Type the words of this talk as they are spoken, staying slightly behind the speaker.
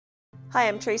Hi,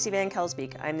 I'm Tracy Van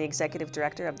Kelsbeek. I'm the Executive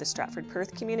Director of the Stratford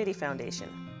Perth Community Foundation.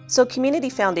 So community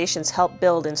foundations help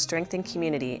build and strengthen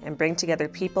community and bring together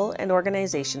people and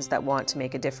organizations that want to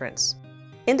make a difference.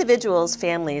 Individuals,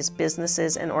 families,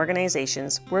 businesses, and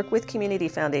organizations work with community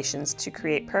foundations to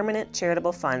create permanent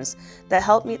charitable funds that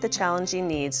help meet the challenging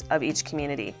needs of each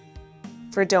community.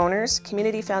 For donors,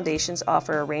 community foundations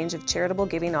offer a range of charitable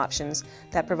giving options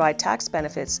that provide tax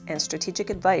benefits and strategic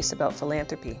advice about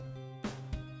philanthropy.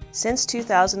 Since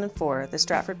 2004, the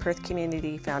Stratford Perth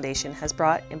Community Foundation has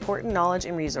brought important knowledge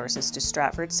and resources to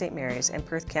Stratford, St. Mary's, and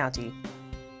Perth County.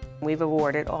 We've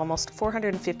awarded almost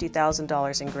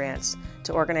 $450,000 in grants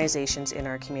to organizations in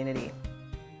our community.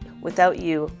 Without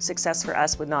you, success for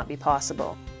us would not be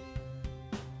possible.